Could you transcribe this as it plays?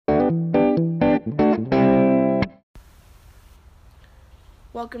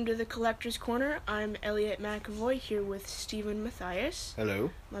Welcome to the Collector's Corner. I'm Elliot McAvoy here with Stephen Matthias,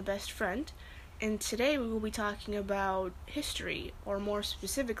 Hello. my best friend, and today we will be talking about history, or more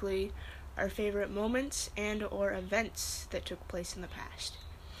specifically, our favorite moments and or events that took place in the past.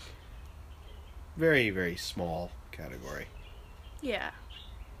 Very, very small category. Yeah.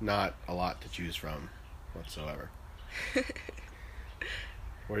 Not a lot to choose from whatsoever.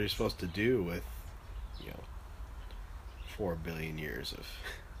 What are you supposed to do with, 4 billion years of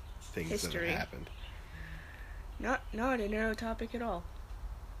things History. that have happened? Not a narrow topic at all.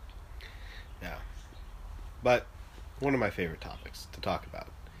 Yeah. But one of my favorite topics to talk about.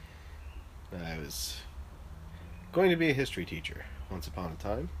 I was going to be a history teacher once upon a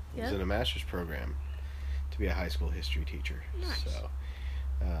time. I was Yeah. in a master's program to be a high school history teacher. Nice. So,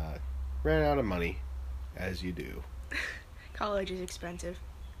 ran out of money, as you do. College is expensive.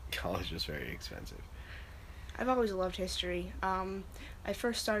 College is very expensive. I've always loved history. I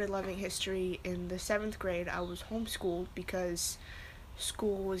first started loving history in the 7th grade. I was homeschooled because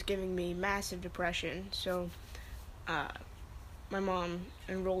school was giving me massive depression. So, my mom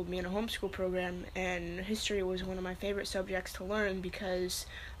enrolled me in a homeschool program, and history was one of my favorite subjects to learn because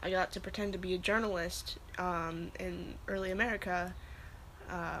I got to pretend to be a journalist in early America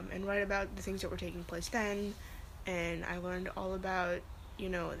and write about the things that were taking place then. And I learned all about,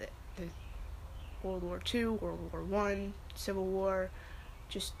 the World War II, World War I, Civil War,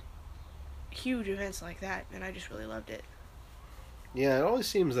 just huge events like that, and I just really loved it. Yeah, it always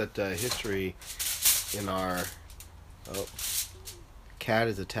seems that history in our... Oh, cat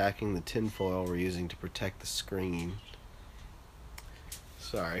is attacking the tinfoil we're using to protect the screen.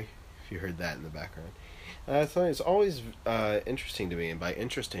 Sorry if you heard that in the background. It's always interesting to me, and by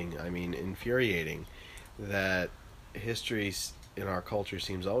interesting, I mean infuriating, that history in our culture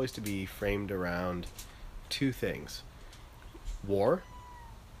seems always to be framed around two things: war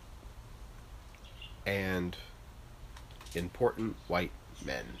and important white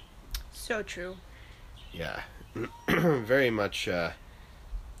men. So true. Yeah. Very much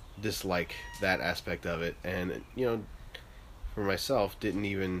dislike that aspect of it, and for myself, didn't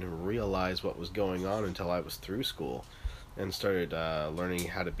even realize what was going on until I was through school and started learning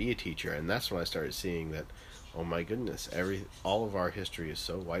how to be a teacher. And that's when I started seeing that, oh my goodness, all of our history is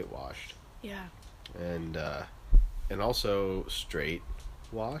so whitewashed. Yeah. And also straight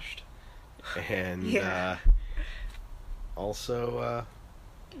washed, and Yeah. also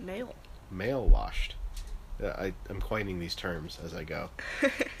male washed. I'm coining these terms as I go.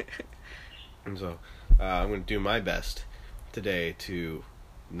 And so I'm going to do my best today to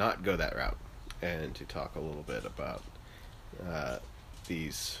not go that route and to talk a little bit about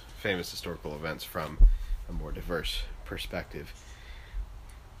these famous historical events from a more diverse perspective.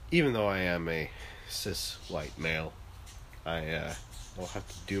 Even though I am a cis white male, I will have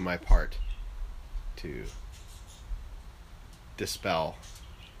to do my part to dispel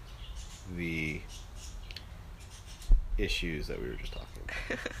the issues that we were just talking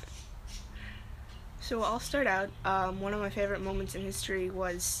about. So I'll start out. One of my favorite moments in history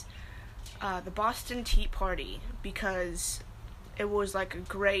was the Boston Tea Party, because it was like a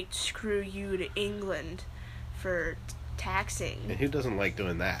great screw you to England for taxing. And who doesn't like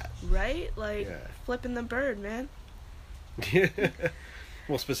doing that? Right? Yeah. Flipping the bird, man.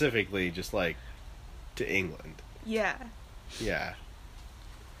 Well, specifically, just like to England. Yeah. Yeah.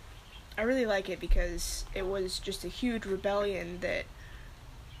 I really like it because it was just a huge rebellion that,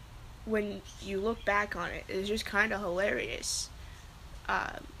 when you look back on it, is just kind of hilarious.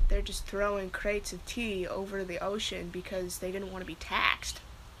 They're just throwing crates of tea over the ocean because they didn't want to be taxed.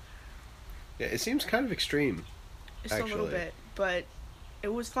 Yeah, it seems kind of extreme. Just a little bit, but it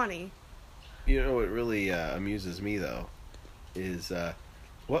was funny. What really amuses me, though, is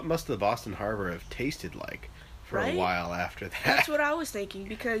what must the Boston Harbor have tasted like for Right? a while after that? That's what I was thinking,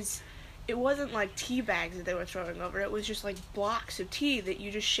 because it wasn't like tea bags that they were throwing over. It was just like blocks of tea that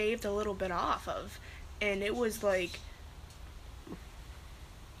you just shaved a little bit off of. And it was like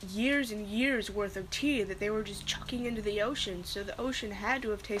years and years worth of tea that they were just chucking into the ocean. So the ocean had to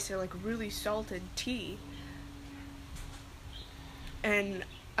have tasted like really salted tea. And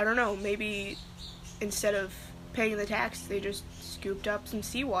I don't know, maybe instead of paying the tax, they just scooped up some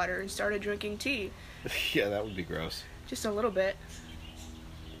seawater and started drinking tea. Yeah, that would be gross. Just a little bit.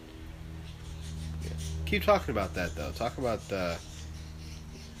 Yeah. Keep talking about that, though. Talk about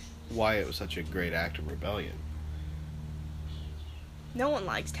why it was such a great act of rebellion. No one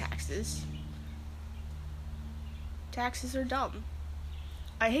likes taxes. Taxes are dumb.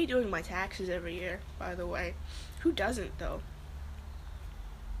 I hate doing my taxes every year, by the way. Who doesn't, though?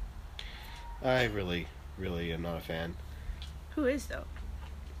 I really am not a fan. Who is, though?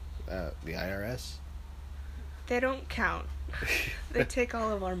 The IRS? They don't count. They take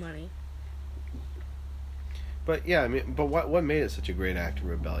all of our money. But yeah, I mean, but what made it such a great act of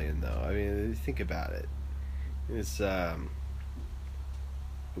rebellion, though? I mean, think about it. It's it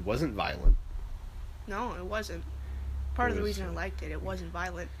wasn't violent. No, it wasn't. Part of the reason I liked it wasn't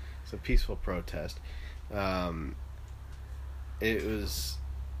violent. It's a peaceful protest. It was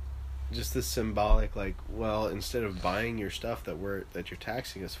just this symbolic, like, well, instead of buying your stuff that you're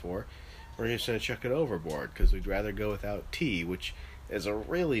taxing us for, we're just going to chuck it overboard because we'd rather go without tea, which is a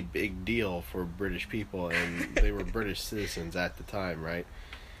really big deal for British people, and they were British citizens at the time, right?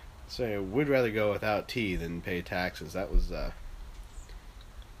 So we'd rather go without tea than pay taxes. That's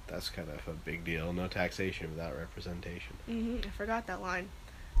kind of a big deal. No taxation without representation. I forgot that line.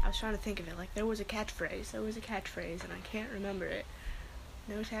 I was trying to think of it. Like, there was a catchphrase, and I can't remember it.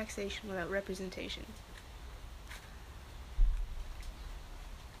 No taxation without representation.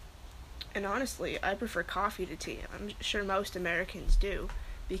 And honestly, I prefer coffee to tea. I'm sure most Americans do,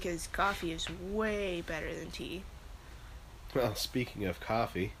 because coffee is way better than tea. Well, speaking of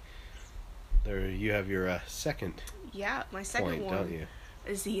coffee, there you have your second. Yeah, my second point, one don't you?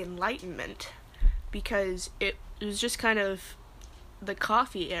 is the Enlightenment, because it was just kind of the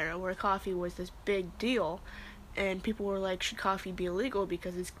coffee era where coffee was this big deal, and people were like, should coffee be illegal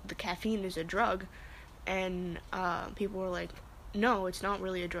because the caffeine is a drug? And people were like, no, it's not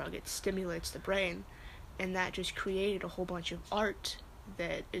really a drug, it stimulates the brain. And that just created a whole bunch of art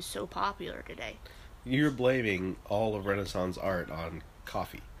that is so popular today. You're blaming all of Renaissance art on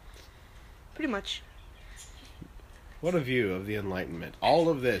coffee. Pretty much. What a view of the Enlightenment. All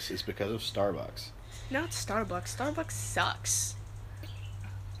of this is because of Starbucks. Not Starbucks. Starbucks sucks.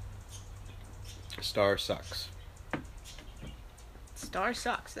 Star sucks. Star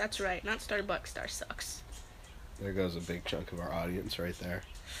sucks. That's right. Not Starbucks. Star sucks. There goes a big chunk of our audience right there.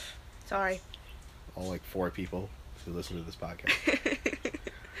 Sorry. All like 4 people who listen to this podcast.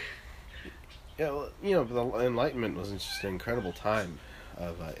 Yeah, well, you know, the Enlightenment was just an incredible time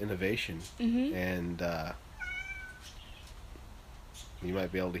of innovation. And you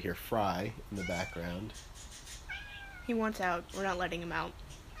might be able to hear Fry in the background. He wants out. We're not letting him out.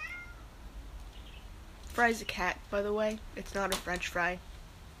 Fry's a cat, by the way. It's not a French fry.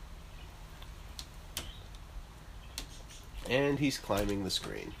 And he's climbing the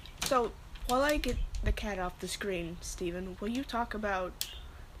screen. So, while I get the cat off the screen, Steven, will you talk about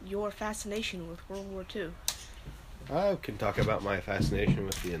your fascination with World War II? I can talk about my fascination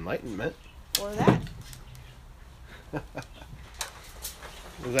with the Enlightenment. Or that.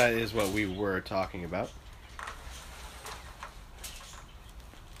 That is what we were talking about.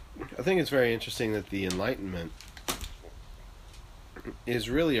 I think it's very interesting that the Enlightenment is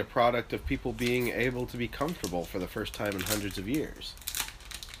really a product of people being able to be comfortable for the first time in hundreds of years.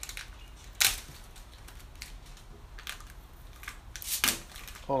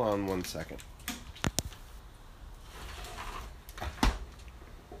 Hold on one second.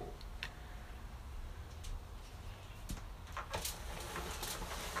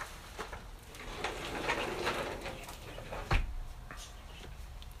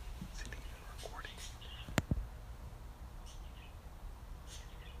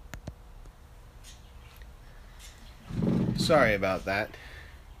 Sorry about that.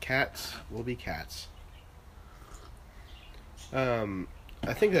 Cats will be cats. I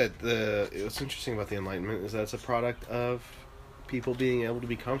think that what's interesting about the Enlightenment is that it's a product of people being able to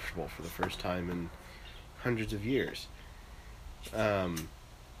be comfortable for the first time in hundreds of years.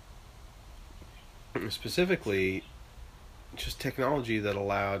 Specifically, just technology that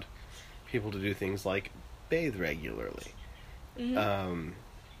allowed people to do things like bathe regularly.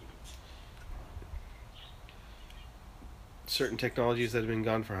 Certain technologies that have been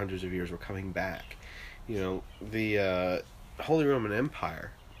gone for hundreds of years were coming back. You know, the Holy Roman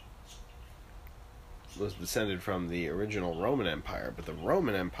Empire was descended from the original Roman Empire, but the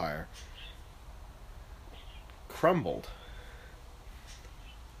Roman Empire crumbled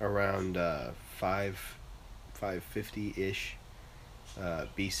around 550-ish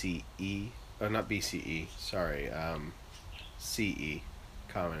BCE. Not BCE, sorry, CE,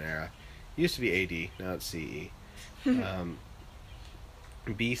 Common Era. It used to be AD, now it's CE.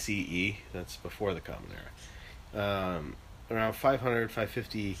 BCE, that's before the Common Era. Around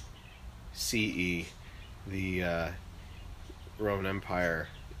 550 CE, the Roman Empire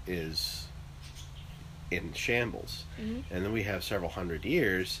is in shambles. And then we have several hundred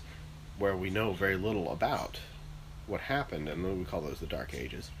years where we know very little about what happened, and then we call those the Dark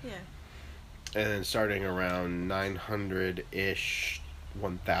Ages. Yeah. And then starting around 900-ish,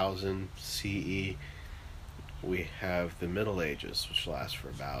 1000 CE, we have the Middle Ages, which last for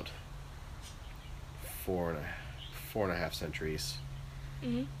about four and a half centuries.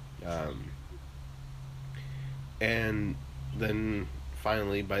 Mhm. And then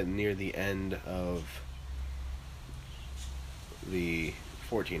finally, by near the end of the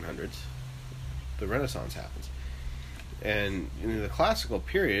 1400s, the Renaissance happens. And in the classical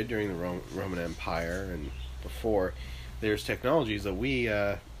period, during the Roman Empire and before, there's technologies that we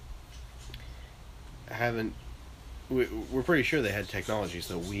haven't. We're pretty sure they had technologies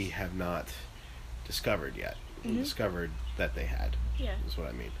that we have not discovered yet. Discovered that they had. Yeah. Is what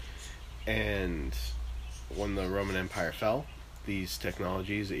I mean. And when the Roman Empire fell, these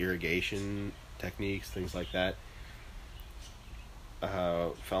technologies, irrigation techniques, things like that,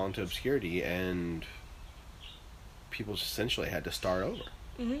 fell into obscurity, and people essentially had to start over.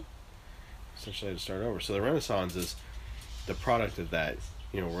 Essentially had to start over. So the Renaissance is the product of that.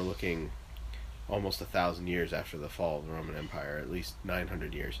 We're looking almost 1,000 years after the fall of the Roman Empire, at least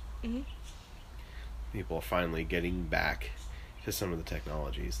 900 years. People are finally getting back to some of the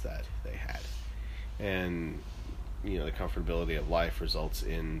technologies that they had. And, the comfortability of life results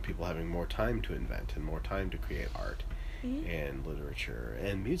in people having more time to invent and more time to create art and literature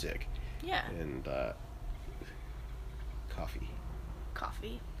and music. Yeah. And coffee.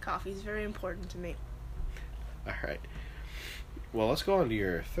 Coffee is very important to me. All right. Well, let's go on to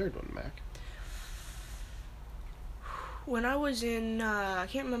your third one, Mac. When I was in, I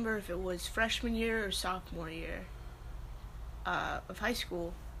can't remember if it was freshman year or sophomore year of high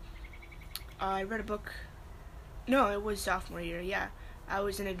school, I read a book. No, it was sophomore year, yeah. I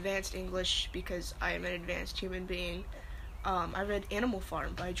was in advanced English because I am an advanced human being. I read Animal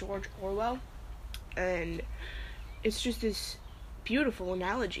Farm by George Orwell, and it's just this beautiful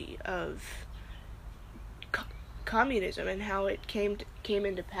analogy of communism and how it came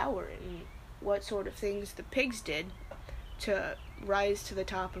into power and what sort of things the pigs did to rise to the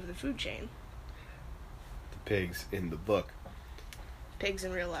top of the food chain. The pigs in the book. Pigs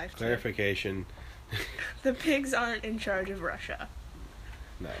in real life. Clarification. The pigs aren't in charge of Russia.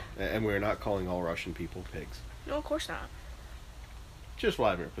 No. And we're not calling all Russian people pigs. No, of course not. Just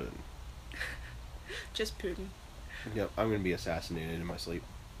Vladimir Putin. Just Putin. Yep, I'm going to be assassinated in my sleep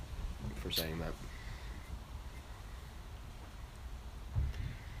for saying that.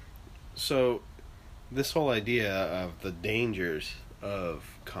 So, this whole idea of the dangers of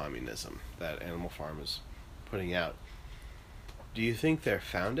communism that Animal Farm is putting out, do you think they're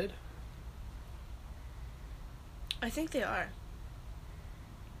founded? I think they are.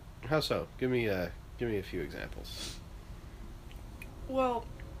 How so? Give me a few examples. Well,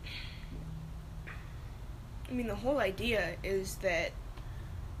 I mean, the whole idea is that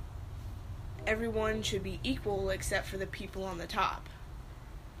everyone should be equal except for the people on the top.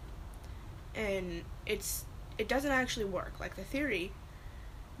 And it doesn't actually work. Like, the theory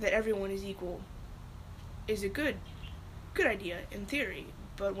that everyone is equal is a good idea in theory,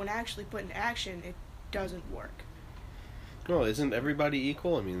 but when actually put into action, it doesn't work. Well, isn't everybody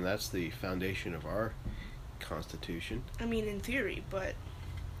equal? I mean, that's the foundation of our Constitution. I mean, in theory, but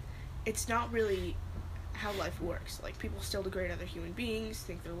it's not really how life works. Like, people still degrade other human beings,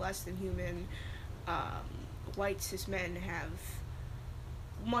 think they're less than human. White cis men have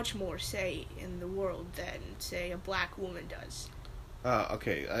much more say in the world than, say, a black woman does.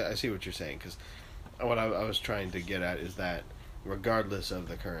 Okay, I see what you're saying, because what I was trying to get at is that regardless of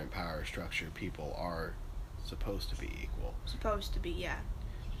the current power structure, people are supposed to be equal. Supposed to be, yeah.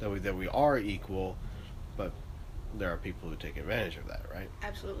 That we are equal, but there are people who take advantage of that, right?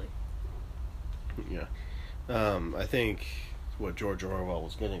 Absolutely. Yeah. I think what George Orwell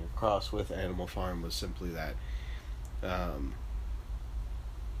was getting across with Animal Farm was simply that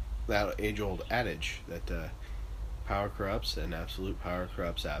that age-old adage that power corrupts and absolute power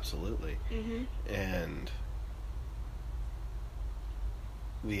corrupts absolutely. Mm-hmm. And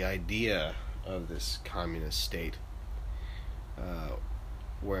the idea of this communist state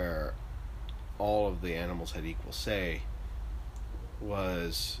where all of the animals had equal say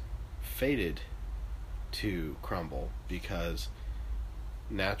was fated to crumble, because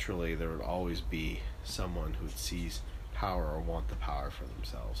naturally there would always be someone who would seize power or want the power for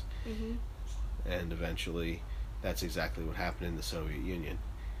themselves. Mm-hmm. And eventually that's exactly what happened in the Soviet Union.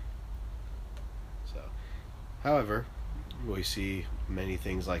 So, however, we see many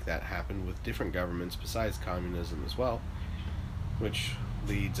things like that happen with different governments besides communism as well, which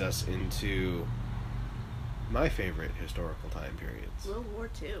leads us into my favorite historical time periods. World War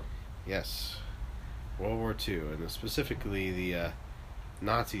II. Yes, World War II, and specifically the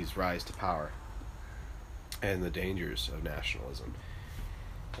Nazis' rise to power and the dangers of nationalism.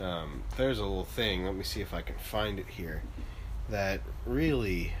 there's a little thing, let me see if I can find it here, that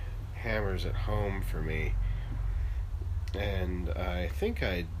really hammers it home for me. And I think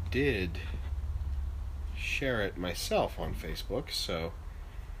I did share it myself on Facebook, so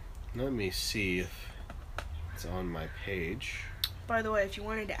let me see if it's on my page. By the way, if you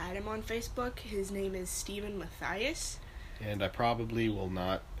wanted to add him on Facebook, his name is Stephen Matthias. And I probably will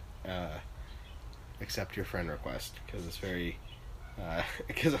not accept your friend request because it's very,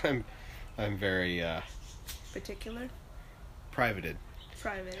 because I'm very Particular? Private.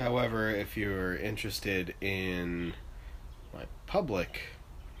 However, if you're interested in my public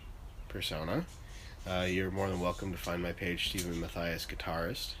persona, you're more than welcome to find my page, Stephen Matthias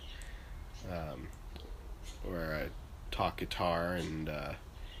Guitarist, where I talk guitar and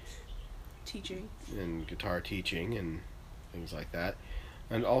teaching and guitar teaching and things like that,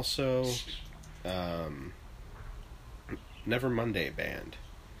 and also Never Monday Band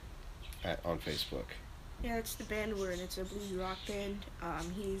on Facebook. Yeah, it's the band we're in. It's a blues rock band.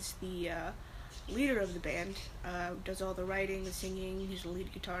 He's the leader of the band. Does all the writing, the singing. He's the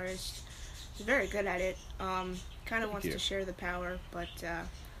lead guitarist. He's very good at it. Kind of wants to share the power, but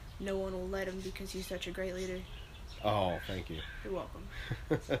no one will let him because he's such a great leader. Oh, thank you. You're welcome.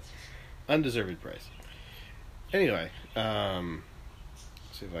 Undeserved praise. Anyway,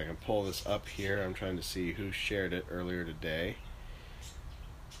 see if I can pull this up here. I'm trying to see who shared it earlier today.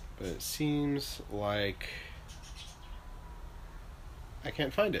 But it seems like I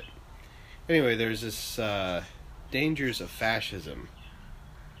can't find it. Anyway, there's this Dangers of Fascism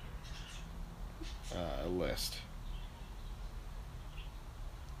list.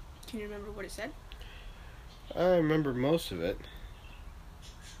 Can you remember what it said? I remember most of it,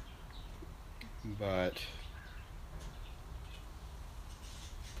 but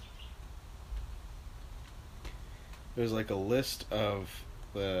there's like a list of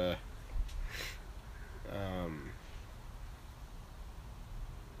the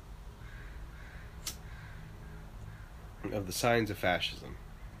signs of fascism.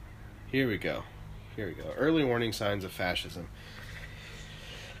 Here we go. Early warning signs of fascism.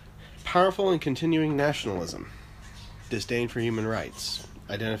 Powerful and continuing nationalism, disdain for human rights,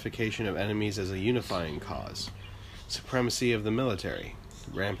 identification of enemies as a unifying cause, supremacy of the military,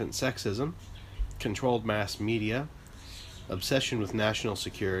 rampant sexism, controlled mass media, obsession with national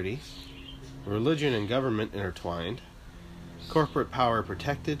security, religion and government intertwined, corporate power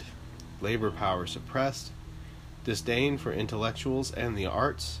protected, labor power suppressed, disdain for intellectuals and the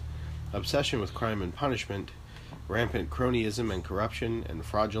arts, obsession with crime and punishment, rampant cronyism and corruption, and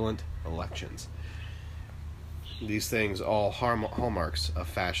fraudulent elections. These things all hallmarks of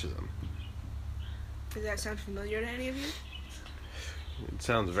fascism. Does that sound familiar to any of you? It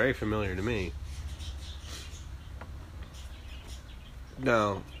sounds very familiar to me.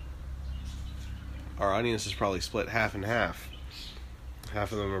 Now, our audience is probably split half and half.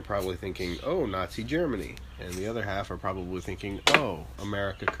 Half of them are probably thinking, oh, Nazi Germany. And the other half are probably thinking, oh,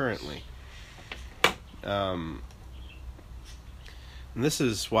 America currently. And this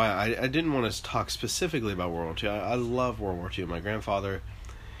is why I didn't want to talk specifically about World War II. I love World War II. My grandfather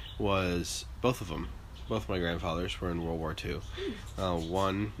was, both of my grandfathers were in World War II.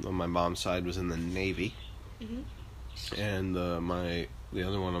 One on my mom's side was in the Navy. Mm-hmm. And the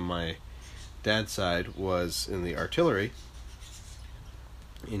other one on my dad's side was in the artillery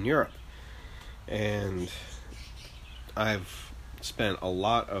in Europe. And I've spent a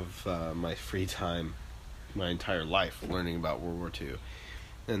lot of my free time, my entire life, learning about World War II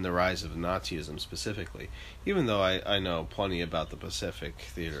and the rise of Nazism specifically. Even though I know plenty about the Pacific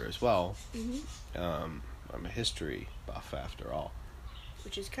Theater as well. Mm-hmm. I'm a history buff after all.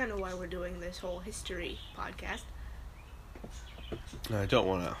 Which is kind of why we're doing this whole history podcast. I don't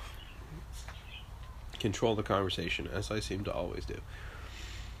want to control the conversation, as I seem to always do.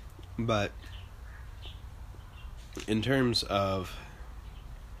 But in terms of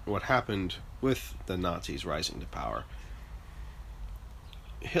what happened with the Nazis rising to power,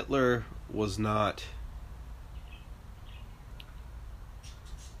 Hitler was not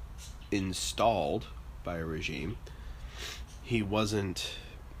installed by a regime. He wasn't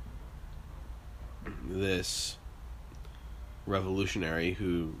this revolutionary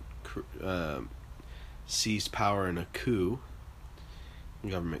who seized power in a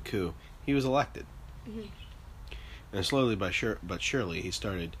government coup. He was elected. Mm-hmm. And slowly but surely he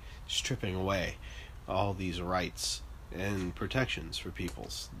started stripping away all these rights and protections for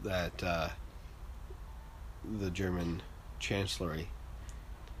peoples that the German chancellery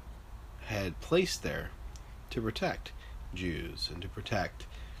had placed there to protect Jews and to protect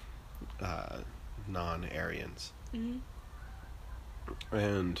non-Aryans. Mm-hmm.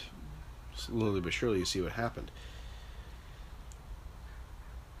 And slowly but surely you see what happened.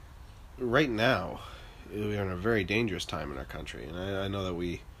 Right now, we are in a very dangerous time in our country, and I know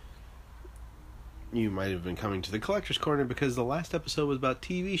that you might have been coming to the Collector's Corner because the last episode was about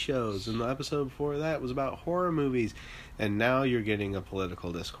TV shows, and the episode before that was about horror movies, and now you're getting a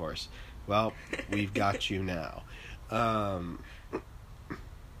political discourse. Well, we've got you now.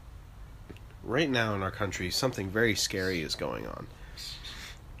 Right now in our country, something very scary is going on.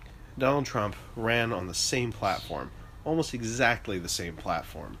 Donald Trump ran on the same platform, almost exactly the same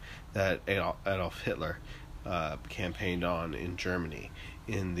platform that Adolf Hitler campaigned on in Germany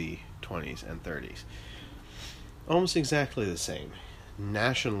in the 20s and 30s. Almost exactly the same.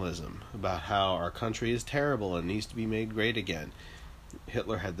 Nationalism about how our country is terrible and needs to be made great again.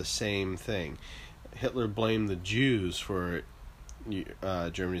 Hitler had the same thing. Hitler blamed the Jews for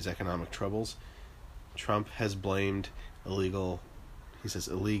Germany's economic troubles. Trump has blamed illegal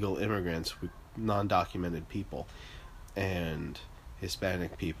immigrants, non-documented people, and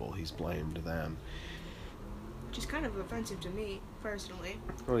Hispanic people. He's blamed them. Which is kind of offensive to me, personally.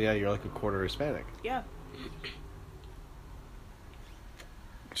 Oh yeah, you're like a quarter Hispanic. Yeah.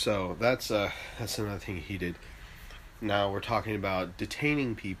 So that's another thing he did. Now we're talking about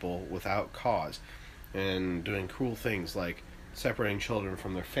detaining people without cause and doing cruel things like separating children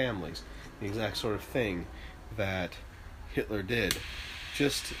from their families. The exact sort of thing that Hitler did.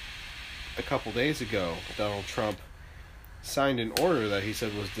 Just a couple days ago, Donald Trump signed an order that he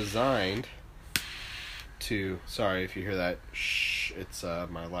said was designed to... Sorry if you hear that. Shh, it's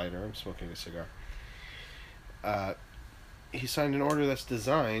my lighter. I'm smoking a cigar. He signed an order that's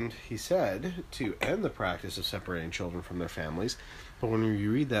designed, he said, to end the practice of separating children from their families. But when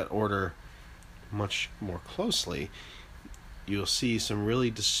you read that order much more closely, you'll see some really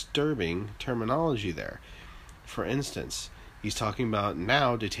disturbing terminology there. For instance, he's talking about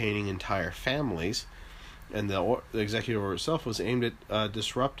now detaining entire families, and the executive order itself was aimed at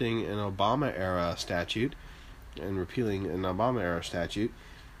disrupting an Obama-era statute and repealing an Obama-era statute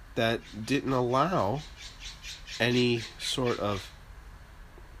that didn't allow any sort of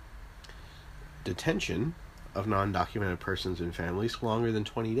detention of non-documented persons and families longer than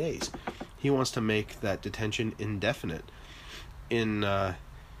 20 days. He wants to make that detention indefinite in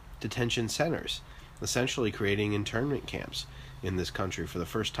detention centers, essentially creating internment camps in this country for the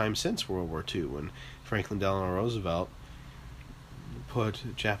first time since World War II, when Franklin Delano Roosevelt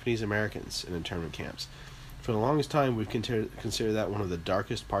put Japanese Americans in internment camps. For the longest time, we've considered that one of the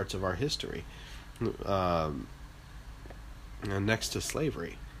darkest parts of our history, next to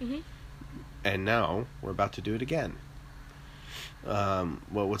slavery. Mm-hmm. And now we're about to do it again.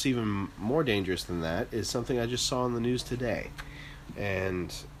 What's even more dangerous than that is something I just saw on the news today,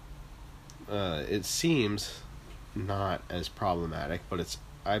 and it seems not as problematic, but it's,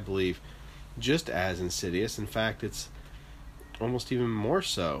 I believe, just as insidious. In fact, it's almost even more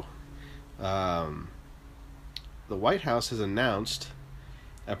so. The White House has announced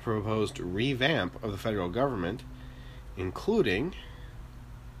a proposed revamp of the federal government, including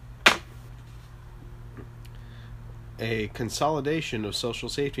a consolidation of social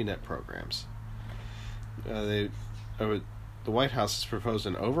safety net programs. The White House has proposed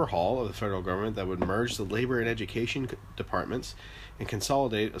an overhaul of the federal government that would merge the labor and education departments and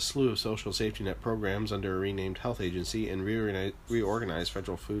consolidate a slew of social safety net programs under a renamed health agency and reorganize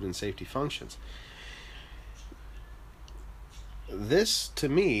federal food and safety functions. This, to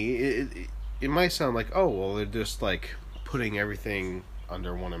me, it might sound like, oh, well, they're just like putting everything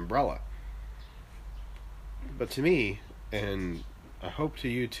under one umbrella. But to me, and I hope to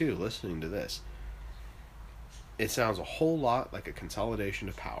you too, listening to this, it sounds a whole lot like a consolidation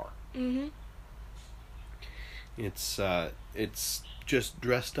of power. Mm-hmm. It's just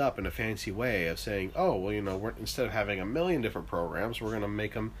dressed up in a fancy way of saying, oh, well, we're, instead of having a million different programs, we're going to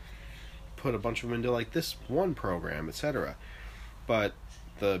make them, put a bunch of them into like this one program, etc. But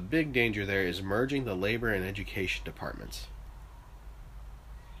the big danger there is merging the labor and education departments.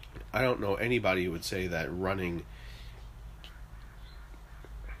 I don't know anybody who would say that running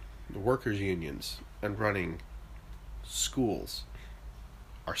the workers' unions and running schools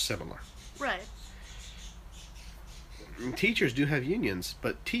are similar. Right. Teachers do have unions,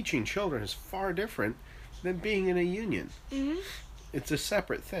 but teaching children is far different than being in a union. Mm-hmm. It's a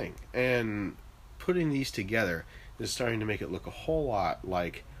separate thing. And putting these together is starting to make it look a whole lot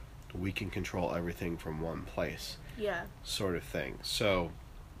like we can control everything from one place. Yeah. Sort of thing. So,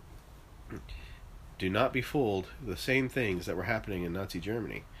 do not be fooled. The same things that were happening in Nazi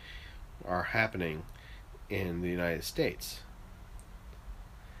Germany are happening in the United States.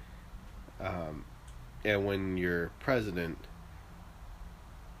 And when your president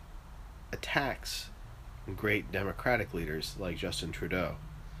attacks great Democratic leaders like Justin Trudeau,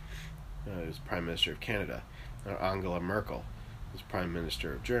 who's Prime Minister of Canada, or Angela Merkel, who's Prime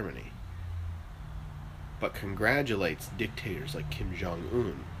Minister of Germany, but congratulates dictators like Kim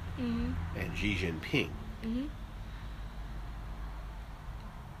Jong-un and Xi Jinping,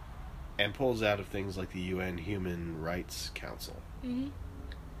 and pulls out of things like the UN Human Rights Council.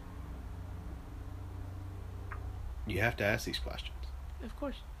 You have to ask these questions. Of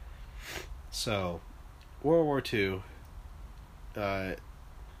course. So, World War II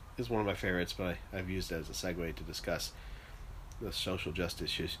is one of my favorites, but I've used it as a segue to discuss the social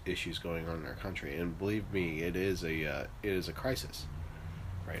justice issues going on in our country. And believe me, it is a crisis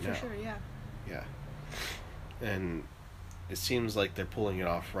right now. For sure, yeah. Yeah. And it seems like they're pulling it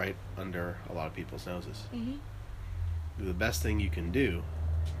off right under a lot of people's noses. The best thing you can do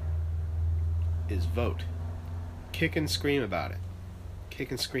is vote. Kick and scream about it. Kick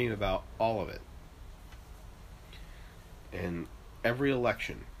and scream about all of it. And every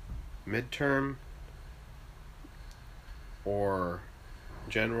election, midterm or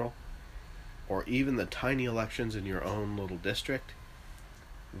general, or even the tiny elections in your own little district,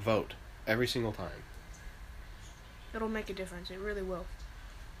 vote every single time. It'll make a difference. It really will.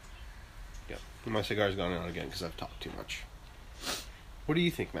 Yep. My cigar's gone out again because I've talked too much. What do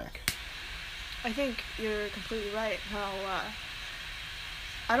you think, Mac? I think you're completely right. How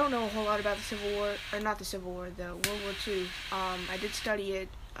I don't know a whole lot about the Civil War, or not the Civil War, the World War II. I did study it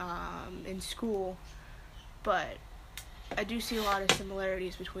in school, but I do see a lot of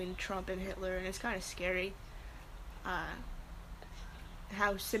similarities between Trump and Hitler, and it's kind of scary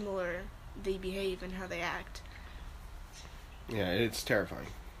how similar they behave and how they act. Yeah, it's terrifying.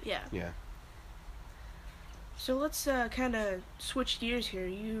 Yeah. Yeah. So let's kind of switch gears here.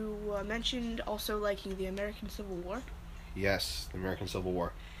 You mentioned also liking the American Civil War. Yes, the American Civil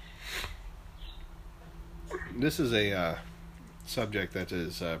War. This is a subject that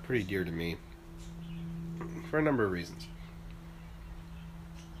is pretty dear to me for a number of reasons.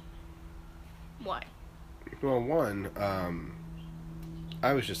 Why? Well, one,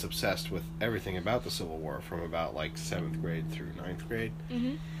 I was just obsessed with everything about the Civil War from about like 7th grade through 9th grade.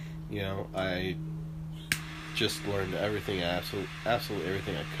 You know, I just learned everything, absolutely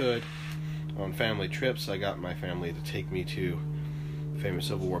everything I could. On family trips, I got my family to take me to famous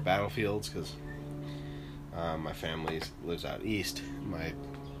Civil War battlefields because my family lives out east, my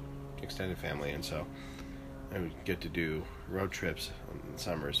extended family, and so I would get to do road trips in the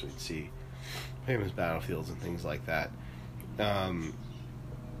summers. We'd see famous battlefields and things like that.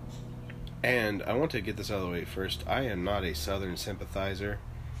 And I want to get this out of the way first. I am not a Southern sympathizer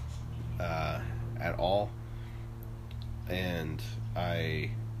at all, and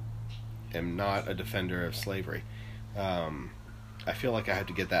I am not a defender of slavery. I feel like I have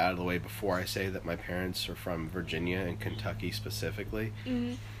to get that out of the way before I say that my parents are from Virginia and Kentucky specifically.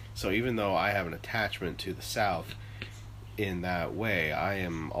 So even though I have an attachment to the South in that way, I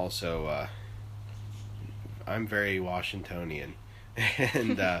am also I'm very Washingtonian,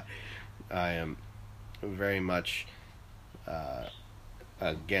 and I am very much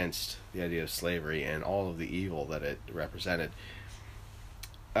against the idea of slavery and all of the evil that it represented.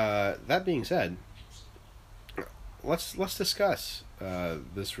 That being said, let's discuss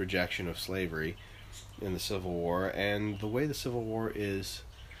this rejection of slavery in the Civil War and the way the Civil War is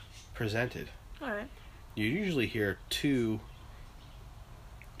presented. All right. You usually hear two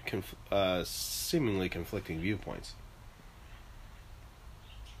seemingly conflicting viewpoints.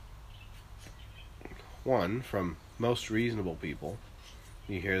 One, from most reasonable people,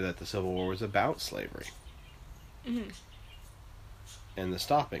 you hear that the Civil War was about slavery. And the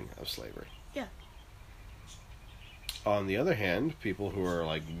stopping of slavery. Yeah. On the other hand, people who are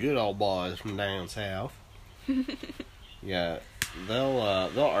like good old boys from down south, yeah, they'll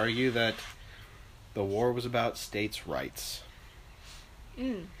argue that the war was about states' rights.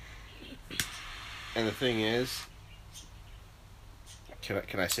 And the thing is,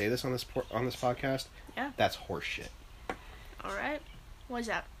 can I say this on this podcast? Yeah. That's horseshit. All right. What's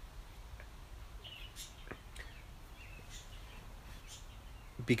that?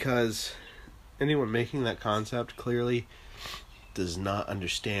 Because anyone making that concept clearly does not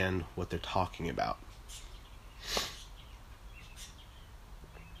understand what they're talking about.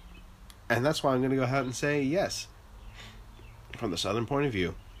 And that's why I'm going to go ahead and say yes. From the Southern point of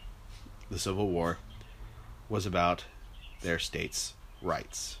view, the Civil War was about their state's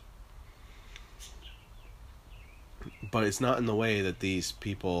rights. But it's not in the way that these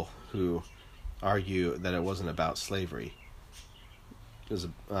people who argue that it wasn't about slavery. It's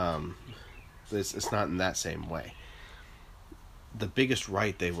not in that same way. the biggest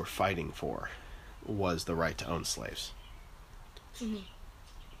right they were fighting for was the right to own slaves. Mhm.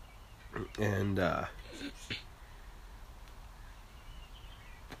 And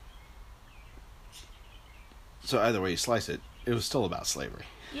so either way you slice it, it was still about slavery.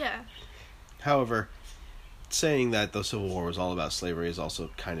 Yeah. However, saying that the Civil War was all about slavery is also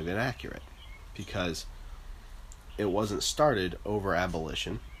kind of inaccurate, because it wasn't started over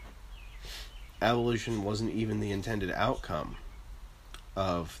abolition. Abolition wasn't even the intended outcome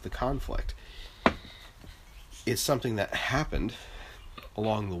of the conflict. It's something that happened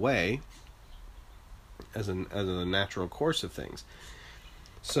along the way as a natural course of things.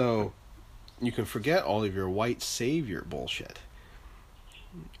 So you can forget all of your white savior bullshit.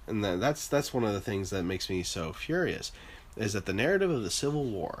 And that's one of the things that makes me so furious, is that the narrative of the Civil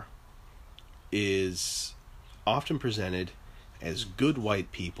War is often presented as good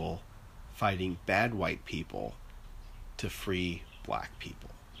white people fighting bad white people to free black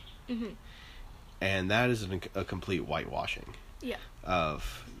people. Mhm. And that is a complete whitewashing Yeah.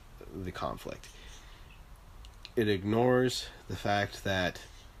 of the conflict. It ignores the fact that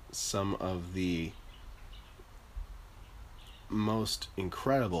some of the most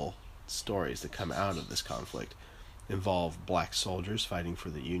incredible stories that come out of this conflict involve black soldiers fighting for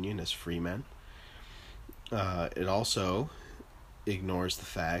the Union as free men. It also ignores the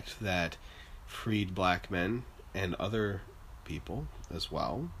fact that freed black men and other people as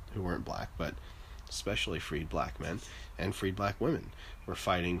well, who weren't black, but especially freed black men and freed black women, were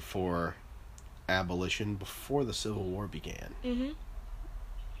fighting for abolition before the Civil War began. Mhm.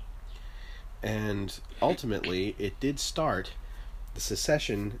 And ultimately, it did start. The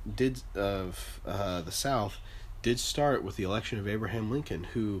secession of the South did start with the election of Abraham Lincoln,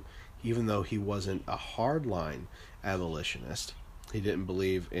 who, even though he wasn't a hardline abolitionist, he didn't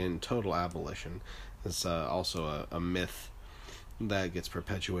believe in total abolition. It's also a myth that gets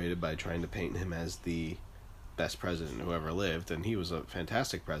perpetuated by trying to paint him as the best president who ever lived, and he was a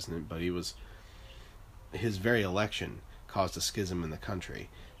fantastic president, but his very election caused a schism in the country.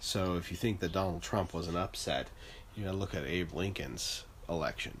 So if you think that Donald Trump was an upset, you gotta look at Abe Lincoln's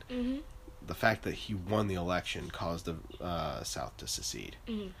election. Mhm. The fact that he won the election caused the South to secede.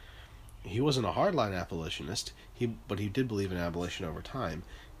 Mhm. He wasn't a hardline abolitionist, but he did believe in abolition over time,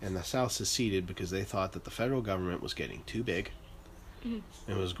 and the South seceded because they thought that the federal government was getting too big Mhm.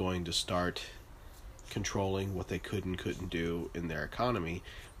 and was going to start controlling what they could and couldn't do in their economy,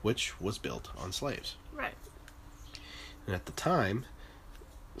 which was built on slaves. Right. And at the time,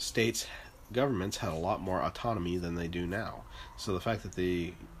 governments had a lot more autonomy than they do now. So the fact that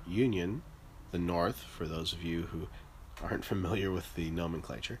the Union, the North, for those of you who aren't familiar with the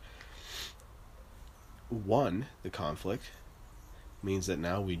nomenclature, won the conflict means that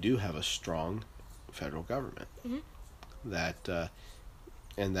now we do have a strong federal government. Mhm.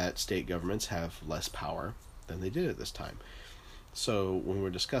 And that state governments have less power than they did at this time. So when we're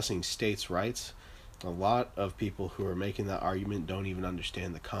discussing states' rights, a lot of people who are making that argument don't even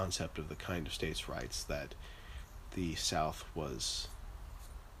understand the concept of the kind of states' rights that the South was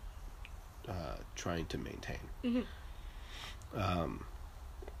trying to maintain. Mhm.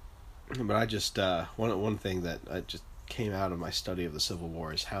 But I just one thing that I just came out of my study of the Civil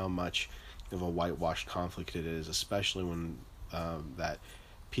War is how much of a whitewashed conflict it is, especially when that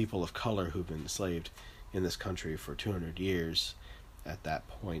people of color who've been enslaved in this country for 200 years at that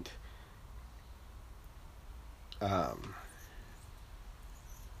point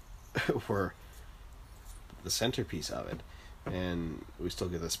were the centerpiece of it, and we still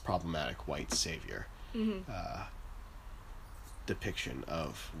get this problematic white savior Mhm. depiction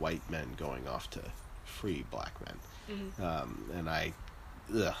of white men going off to free black men. Mhm. And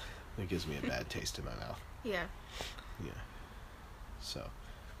it gives me a bad taste in my mouth. Yeah. Yeah. So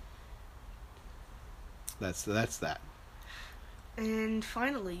that's that. And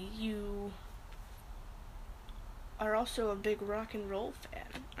finally, you are also a big rock and roll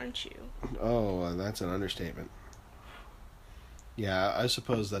fan, aren't you? Oh, that's an understatement. Yeah, I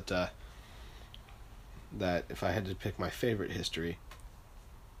suppose that that if I had to pick my favorite history,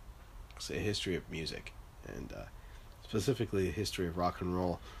 say history of music, and specifically the history of rock and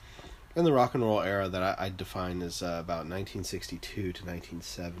roll, and the rock and roll era that I define as about 1962 to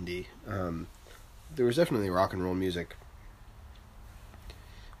 1970. There was definitely rock and roll music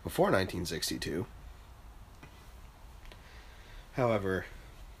before 1962. However,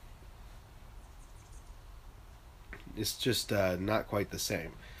 it's just not quite the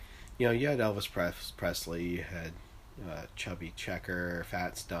same. You know, you had Elvis Presley, you had Chubby Checker,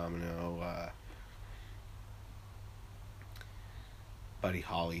 Fats Domino, Buddy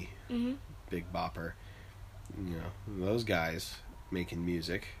Holly, Mhm. Big Bopper. you know, those guys making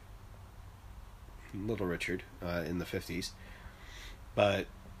music. Little Richard in the 50s. But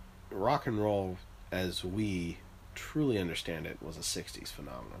rock and roll, as we truly understand it, was a 60s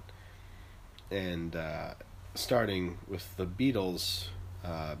phenomenon. And starting with the Beatles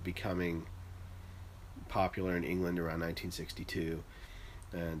becoming popular in England around 1962,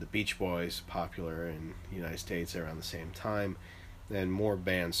 and the Beach Boys popular in the United States around the same time, and more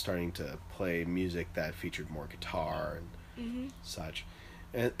bands starting to play music that featured more guitar and such.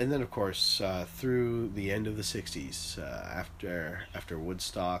 And then, of course, through the end of the 60s, after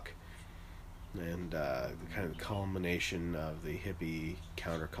Woodstock, and kind of the culmination of the hippie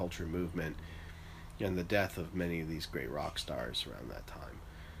counterculture movement, and the death of many of these great rock stars around that time.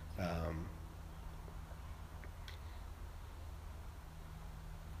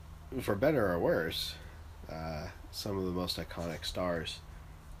 For better or worse, some of the most iconic stars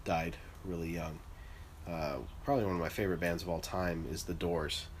died really young. Probably one of my favorite bands of all time is The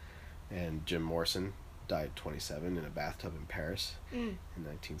Doors, and Jim Morrison died at 27 in a bathtub in Paris in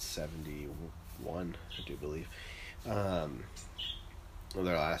 1971, I do believe.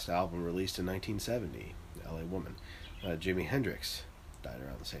 Their last album released in 1970, L.A. Woman. Jimi Hendrix died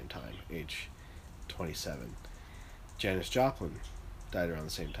around the same time, age 27. Janis Joplin died around the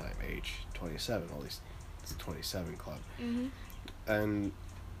same time, age 27. At least it's the 27 club. And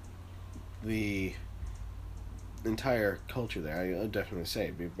the entire culture there, I would definitely say,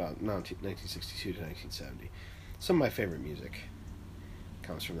 it'd be about 1962 to 1970. Some of my favorite music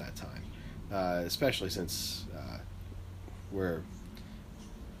comes from that time, especially since we're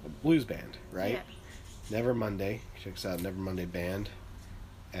a blues band, right? Yeah. Never Monday. Check us out, Never Monday Band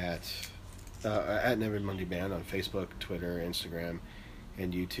at Never Monday Band on Facebook, Twitter, Instagram,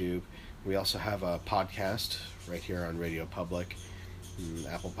 and YouTube. We also have a podcast right here on Radio Public,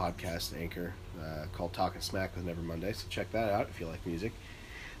 Apple Podcast, Anchor, called Talkin' Smack with Never Monday. So check that out if you like music.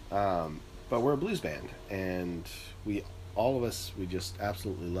 But we're a blues band, and all of us just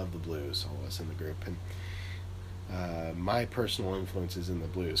absolutely love the blues. All of us in the group, and my personal influences in the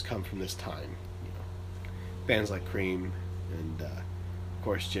blues come from this time. You know, bands like Cream, and of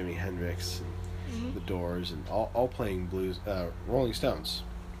course Jimi Hendrix, and The Doors, and all playing blues. Rolling Stones,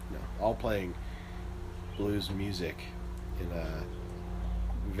 all playing blues music in a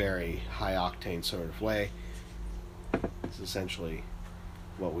very high octane sort of way. It's essentially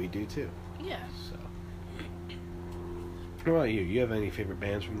what we do too. Yeah. So, what about you? You have any favorite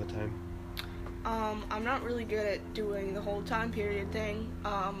bands from the time? I'm not really good at doing the whole time period thing.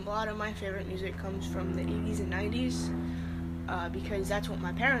 A lot of my favorite music comes from the 80s and 90s, because that's what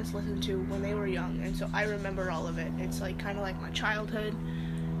my parents listened to when they were young, and so I remember all of it. It's like kind of like my childhood,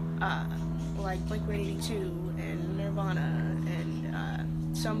 like Blink-182 and Nirvana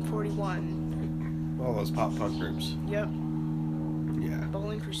and Sum 41. All those pop punk groups. Yep. Yeah.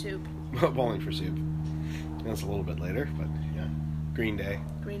 Bowling for Soup. Bowling for Soup. That's a little bit later, but yeah. Green Day.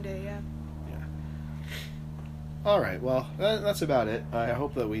 Green Day, yeah. All right, well, that's about it. I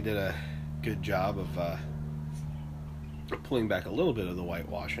hope that we did a good job of pulling back a little bit of the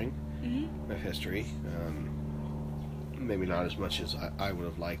whitewashing of history. Maybe not as much as I would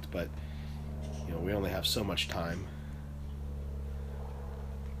have liked, but we only have so much time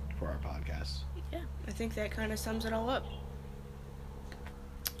for our podcast. Yeah, I think that kind of sums it all up.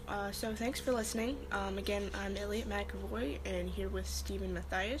 So thanks for listening. Again, I'm Elliot McAvoy, and here with Stephen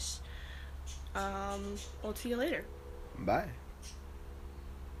Mathias. We'll see you later. Bye.